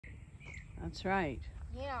That's right.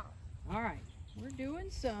 Yeah. All right, we're doing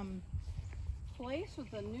some place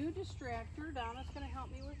with a new distractor. Donna's going to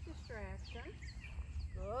help me with distraction.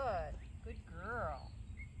 Good girl.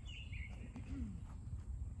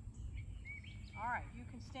 All right, you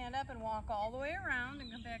can stand up and walk all the way around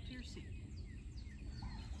and come back to your seat.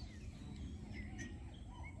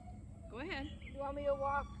 Go ahead. You want me to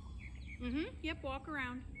walk Yep, walk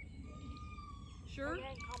around. Sure? and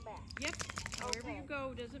then come back? Yep. Wherever Okay. you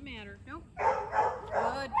go, doesn't matter. Nope.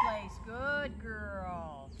 Good place. Good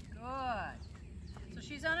girl. Good. So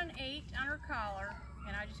she's on an 8 on her collar,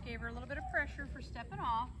 and I just gave her a little bit of pressure for stepping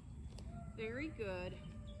off. Very good.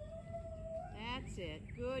 That's it.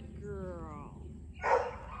 Good girl.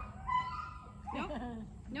 Nope.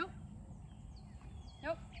 Nope.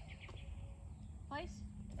 Nope. Place.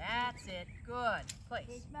 That's it. Good. Place.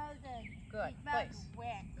 It smells Good. It smells Place.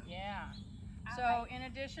 wet. Yeah. All So right. in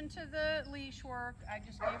addition to the leash work, I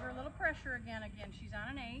just gave her a little pressure again. Again, she's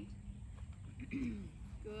on an 8.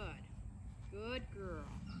 Good. Good girl.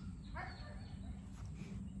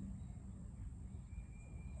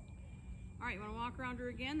 All right, you want to walk around her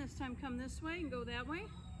again? This time come this way and go that way.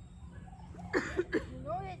 You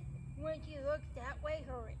notice when she looks that way,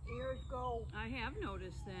 her ears go I have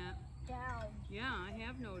noticed that. down. Yeah, I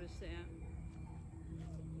have noticed that.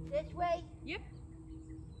 This way Yep.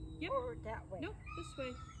 Yep. or that way? Nope, this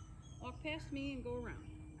way. Walk past me and go around.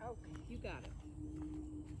 Okay. You got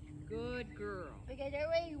it. Good girl. Because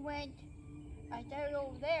everywhere you went, I started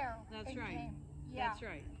over there. That's and right. came. Yeah. That's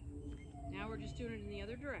right. Now we're just doing it in the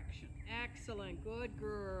other direction. Excellent. Good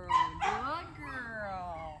girl. Good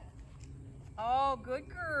girl. Oh, good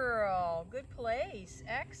girl. Good place.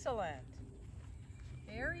 Excellent.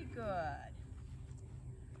 Very good.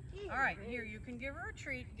 All right, here, you can give her a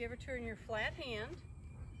treat. Give it to her in your flat hand.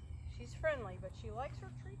 She's friendly, but she likes her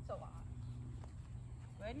treats a lot.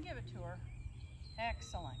 Go ahead and give it to her.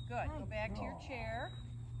 Excellent. Good. Go back to your chair.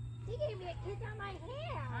 She gave me a kiss on my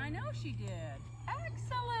hand. I know she did.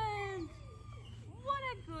 Excellent. What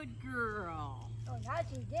a good girl. Oh, now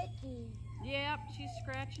she did she. Yep, she's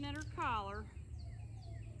scratching at her collar.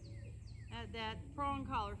 That prong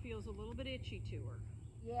collar feels a little bit itchy to her.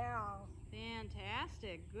 Yeah.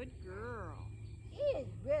 Fantastic. Good girl. She is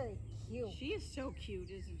really cute. She is so cute,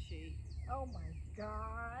 isn't she? Oh my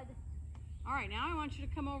God. All right, now I want you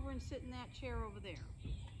to come over and sit in that chair over there.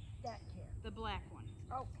 That chair. The black one.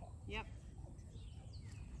 Okay. Yep.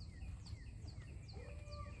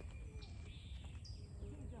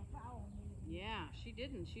 She's gonna follow me. Yeah, she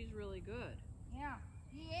didn't. She's really good. Yeah.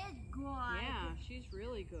 She is good. Yeah, she's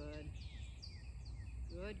really good.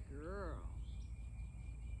 Good girl.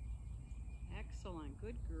 Excellent.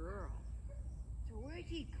 Good girl. So where'd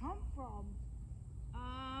she come from?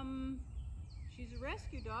 She's a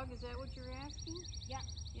rescue dog. Is that what you're asking? Yeah.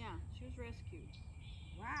 Yeah, she was rescued.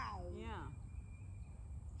 Wow. Yeah.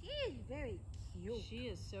 She is very cute. She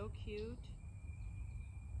is so cute.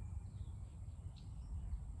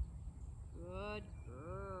 Good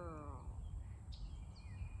girl.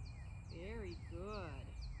 Very good.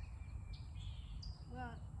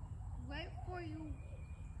 Well, right before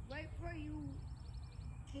you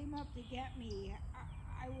came up to get me,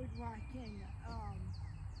 I was watching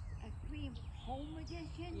a Scream Home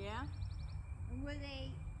Edition. Yeah? Where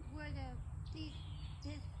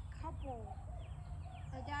this couple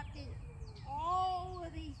adopted all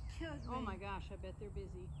of these children. Oh my gosh, I bet they're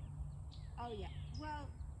busy. Oh yeah. Well,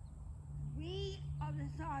 we of the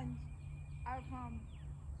sons are from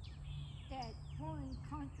that foreign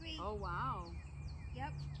country. Oh wow.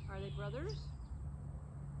 Yep. Are they brothers?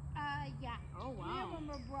 Yeah. Oh wow. Three of them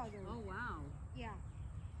are brothers. Oh wow. Yeah.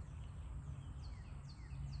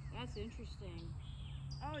 That's interesting.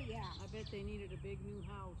 Oh yeah. I bet they needed a big new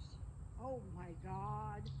house. Oh my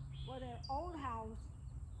God. Well, their old house,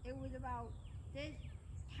 it was about this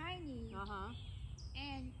tiny, Uh-huh.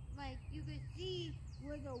 and like you could see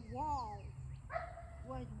where the wall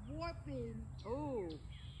was warping, Oh.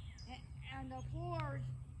 and the floors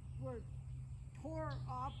were tore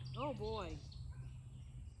up. Oh boy.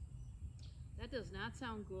 That does not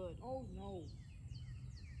sound good. Oh no.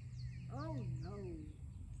 Oh no.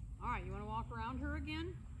 All right, you want to walk around her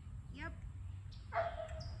again? Yep.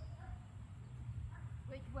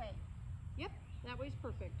 Which way? Yep, that way's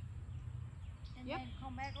perfect. And Yep. then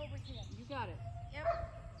come back over to them. You got it. Yep.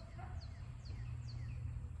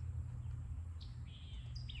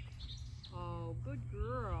 Oh, good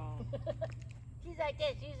girl. She's like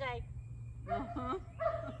this. She's like Uh-huh.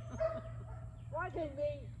 watching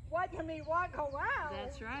me walk around.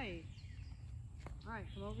 That's right. All right,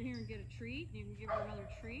 come over here and get a treat. You can give her another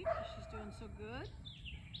treat because she's doing so good.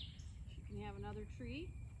 She can have another treat.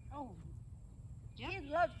 Oh, Yep.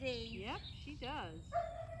 She loves these. Yep, she does.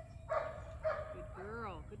 Good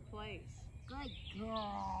girl. Good place. Good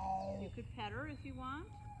girl. You could pet her if you want.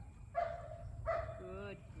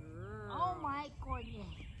 Good girl. Oh my goodness.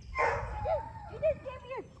 You just gave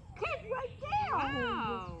me a kiss right there.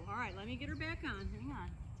 Wow. All right, let me get her back on. Hang on.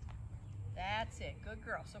 That's it. Good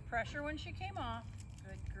girl. So pressure when she came off.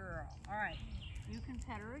 Good girl. All right. You can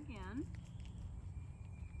pet her again.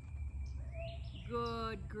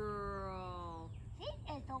 Good girl.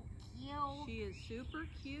 She is so cute She is super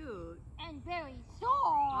cute. and very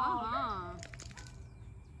soft. Uh-huh.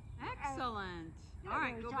 Excellent. All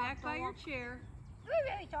right, go back by your chair.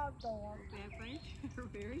 Very soft dog. Back by your chair.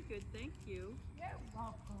 Very good. Thank you. You're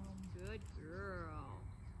welcome. Good girl.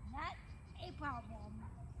 Not a problem.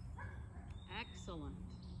 Excellent.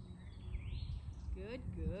 Good,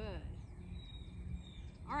 good.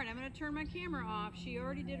 All right, I'm going to turn my camera off. She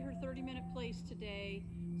already did her 30-minute place today,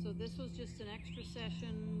 so this was just an extra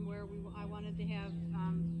session where I wanted to have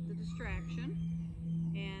the distraction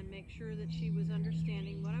and make sure that she was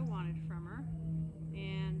understanding what I wanted from her.